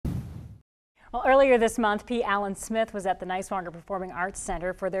Well, earlier this month, P. Allen Smith was at the Niswonger Performing Arts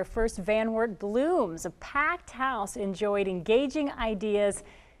Center for their first Van Wert Blooms. A packed house enjoyed engaging ideas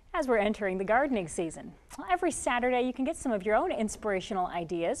as we're entering the gardening season. Well, every Saturday, you can get some of your own inspirational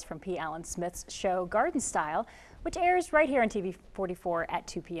ideas from P. Allen Smith's show Garden Style, which airs right here on TV 44 at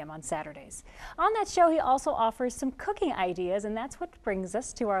 2 p.m. on Saturdays. On that show, he also offers some cooking ideas, and that's what brings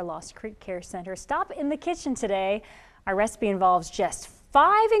us to our Lost Creek Care Center. Stop in the kitchen today. Our recipe involves just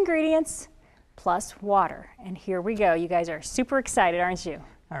 5 ingredients plus water. And here we go. You guys are super excited, aren't you?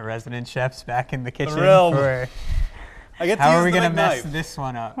 Our resident chef's back in the kitchen. Thrilled. How are we going to mess this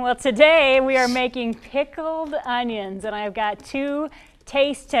one up? Well, today we are making pickled onions, and I've got 2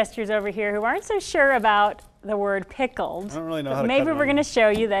 taste testers over here who aren't so sure about the word pickled. I don't really know how to maybe we're going to show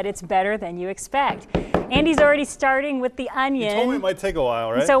you that it's better than you expect. Andy's already starting with the onion. You told me it might take a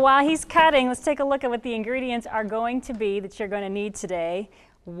while, right? So while he's cutting, let's take a look at what the ingredients are going to be that you're going to need today.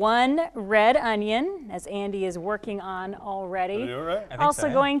 1 red onion, as Andy is working on already. Did I do it right? Also so,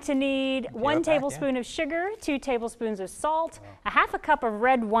 yeah. going to need 1 tablespoon of sugar, 2 tablespoons of salt, a half a cup of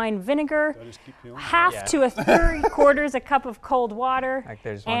red wine vinegar, Do I just keep peeling? half to a 3/4 a cup of cold water, Like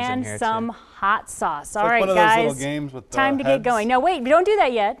there's ones in and here some too. hot sauce. All like right, one of those guys, little games with, time to get heads. going. No, wait, don't do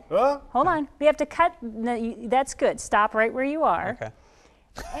that yet. Hold on. We have to cut. No, that's good. Stop right where you are. Okay.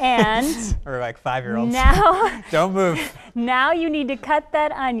 And We're like 5-year-olds. now, Don't move. now you need to cut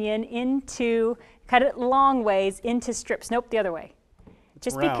that onion cut it long ways into strips. Nope, the other way.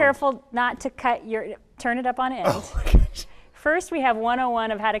 Just be round. careful not to turn it up on end. Oh my gosh. First, we have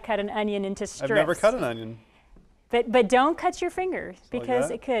 101 of how to cut an onion into strips. I've never cut an onion. But don't cut your fingers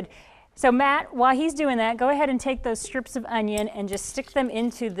because it could. So Matt, while he's doing that, go ahead and take those strips of onion and just stick them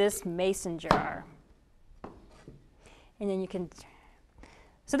into this mason jar. And then you can.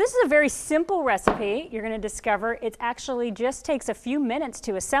 So this is a very simple recipe. You're going to discover it actually just takes a few minutes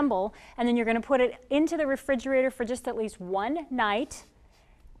to assemble, and then you're going to put it into the refrigerator for just at least 1 night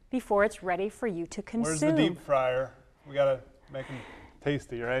before it's ready for you to consume. Where's the deep fryer? We got to make them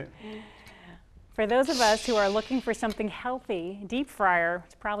tasty, right? For those of us who are looking for something healthy, deep fryer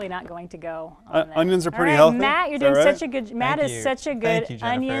is probably not going to go on that. Onions are pretty All right, healthy. Matt, you're Is doing that right? such a good. Matt is such a good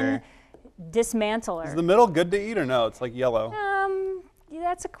onion dismantler. Is the middle good to eat or no? It's like yellow.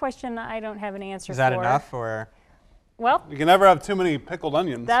 That's a question I don't have an answer for. Is that enough or? Well, You can never have too many pickled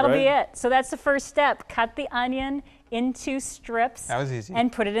onions, that'll right? be it. So that's the first step. Cut the onion into strips. That was easy.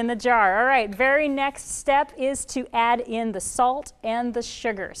 And put it in the jar. All right, very next step is to add in the salt and the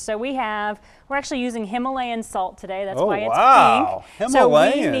sugar. So we're actually using Himalayan salt today. That's why it's pink.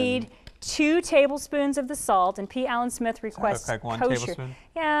 Himalayan. So we need 2 tablespoons of the salt, and P. Allen Smith requests like 1 kosher. tablespoon?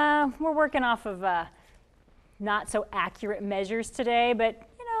 Yeah, we're working off of not so accurate measures today, but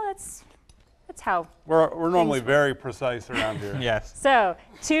you know, that's how. We're normally very precise around here. Yes. So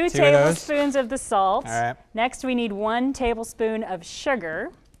 2 of those. tablespoons of the salt. All right. Next we need 1 tablespoon of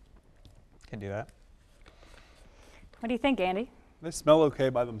sugar. Can do that. What do you think, Andy? They smell okay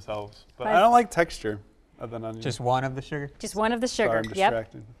by themselves, but I don't like texture of an onion. Just 1 of the sugar? Just 1 of the sugar. Sorry, I'm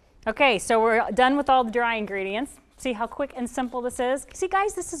distracted. Okay, so we're done with all the dry ingredients. See how quick and simple this is? See,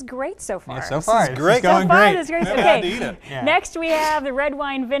 guys, this is great so far. Yeah, so far. is great. It's going So far, great. this is great. Never had to Okay, eat it. Yeah. next we have the red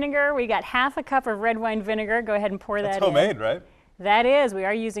wine vinegar. We got half a cup of red wine vinegar. Go ahead and pour That's that in. homemade, right? That is. We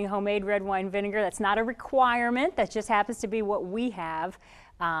are using homemade red wine vinegar. That's not a requirement. That just happens to be what we have.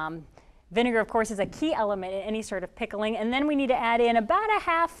 Vinegar, of course, is a key element in any sort of pickling. And then we need to add in about a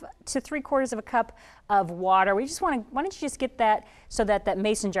half to 3/4 of a cup of water. We just want to, why don't you just get that so that that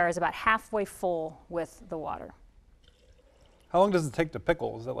mason jar is about halfway full with the water. How long does it take to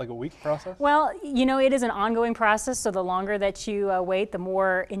pickle? Is that like a week process? Well, you know, it is an ongoing process, so the longer that you wait, the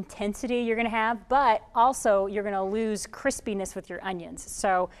more intensity you're going to have, but also you're going to lose crispiness with your onions.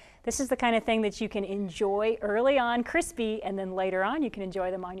 So this is the kind of thing that you can enjoy early on crispy, and then later on you can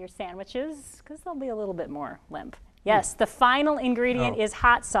enjoy them on your sandwiches because they'll be a little bit more limp. Yes, the final ingredient is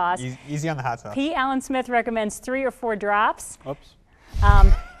hot sauce. Easy on the hot sauce. P. Allen Smith recommends 3 or 4 drops. Oops.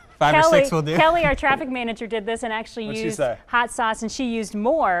 5 or 6 will do. Kelly, our traffic manager, did this and actually What'd she used say? hot sauce, and she used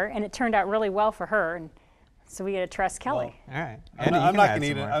more, and it turned out really well for her. And so we got to trust Kelly. All right. I'm Andy, not you can going add to eat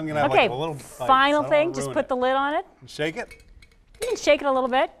some it. more. I'm going to have Okay, like a little bite, so I final don't thing, wanna just ruin put the lid on it. Shake it. You can shake it a little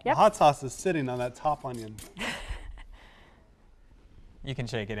bit. The Yep. hot sauce is sitting on that top onion. You can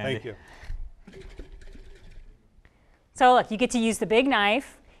shake it, Andy. Thank you. So look, you get to use the big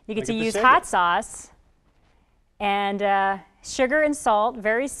knife. You get to get to use shake hot it. sauce and sugar and salt.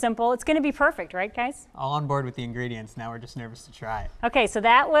 Very simple. It's going to be perfect, right, guys? All on board with the ingredients. Now we're just nervous to try it. Okay, so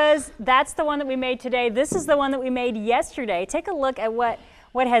that's the one that we made today. This is the one that we made yesterday. Take a look at what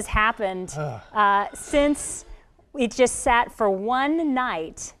has happened since it just sat for 1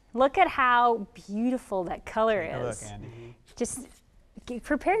 night Look at how beautiful that color is. Look, Andy. Just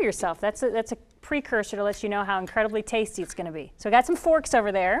prepare yourself. That's a precursor to let you know how incredibly tasty it's going to be. So I got some forks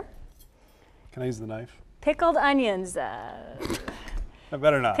over there. Can I use the knife? Pickled onions. I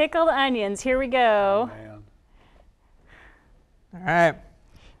better not. Pickled onions. Here we go. Oh, man. All right.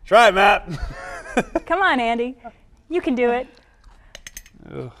 Try it, Matt. Come on, Andy. You can do it.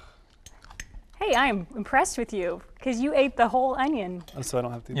 Ugh. Hey, I am impressed with you because you ate the whole onion. So I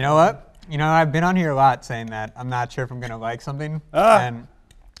don't have to. You know what? You know, I've been on here a lot saying that I'm not sure if I'm going to like something. Ah. And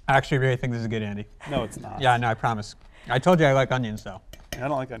I actually really think this is good, Andy. No, it's not. Yeah, no, I promise. I told you I like onions, though. I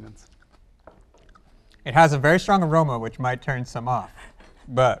don't like onions. It has a very strong aroma, which might turn some off.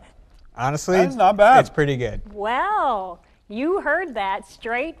 But honestly, That is not bad. It's pretty good. Well, you heard that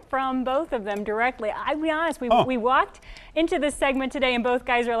straight from both of them directly. I'll be honest, we walked into this segment today and both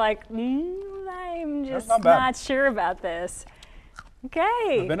guys are like, I'm just not sure about this.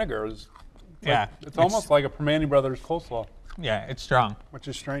 Okay. The vinegar is, it's almost like a Permane Brothers coleslaw. Yeah, it's strong. Which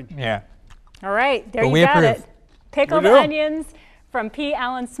is strange. Yeah. All right, there But you we got approve. it. Pickled onions from P.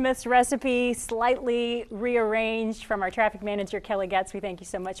 Alan Smith's recipe, slightly rearranged from our traffic manager, Kelly Getz. We thank you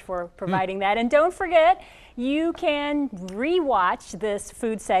so much for providing that. And don't forget, you can rewatch this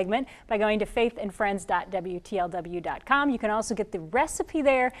food segment by going to faithandfriends.wtlw.com. You can also get the recipe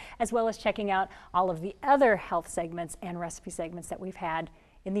there, as well as checking out all of the other health segments and recipe segments that we've had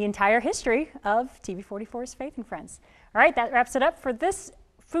in the entire history of TV44's Faith and Friends. All right, that wraps it up for this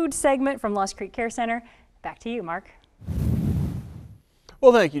food segment from Lost Creek Care Center. Back to you, Mark.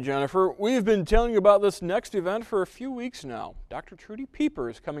 Well, thank you, Jennifer. We've been telling you about this next event for a few weeks now. Dr. Trudy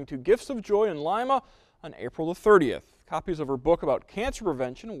Pieper is coming to Gifts of Joy in Lima on April the 30th. Copies of her book about cancer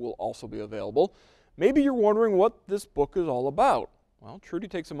prevention will also be available. Maybe you're wondering what this book is all about. Well, Trudy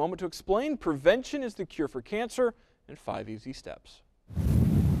takes a moment to explain prevention is the cure for cancer in 5 easy steps.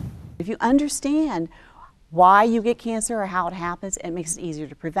 If you understand why you get cancer or how it happens, it makes it easier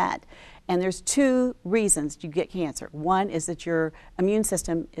to prevent. And there's 2 reasons you get cancer. One is that your immune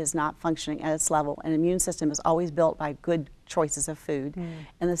system is not functioning at its level. An immune system is always built by good choices of food.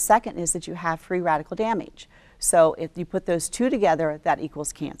 And the second is that you have free radical damage. So if you put those 2 together, that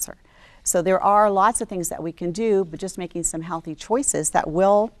equals cancer. So there are lots of things that we can do, but just making some healthy choices that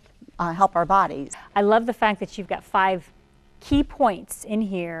will help our bodies. I love the fact that you've got 5 key points in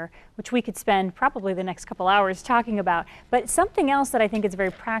here, which we could spend probably the next couple hours talking about. But something else that I think is very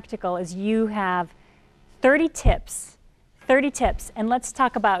practical is you have 30 tips. 30 tips, and let's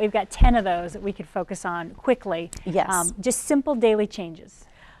talk about, we've got 10 of those that we could focus on quickly. Yes. Just simple daily changes.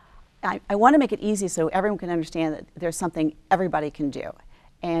 I want to make it easy so everyone can understand that there's something everybody can do.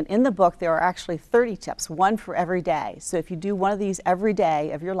 And in the book, there are actually 30 tips, 1 for every day. So if you do one of these every day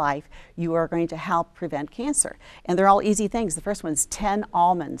of your life, you are going to help prevent cancer. And they're all easy things. The first one is 10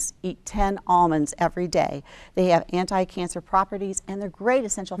 almonds. Eat 10 almonds every day. They have anti-cancer properties, and they're great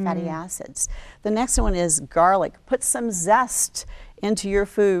essential fatty acids. The next one is garlic. Put some zest into your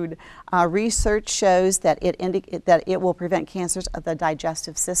food. Research shows that it will prevent cancers of the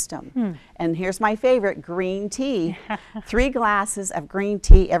digestive system. And here's my favorite, green tea. 3 glasses of green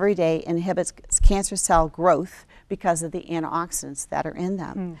tea every day inhibits cancer cell growth because of the antioxidants that are in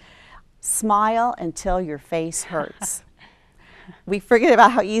them. Smile until your face hurts. We forget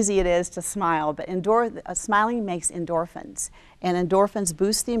about how easy it is to smile, but smiling makes endorphins, and endorphins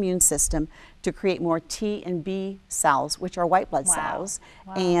boost the immune system to create more T and B cells, which are white blood cells,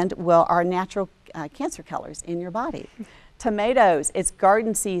 and are natural cancer killers in your body. Tomatoes, it's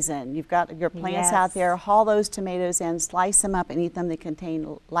garden season. You've got your plants out there, haul those tomatoes in, slice them up and eat them. They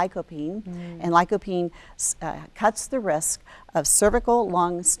contain lycopene, and lycopene cuts the risk of cervical,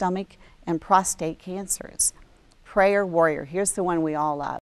 lung, stomach, and prostate cancers. Prayer warrior, here's the one we all love.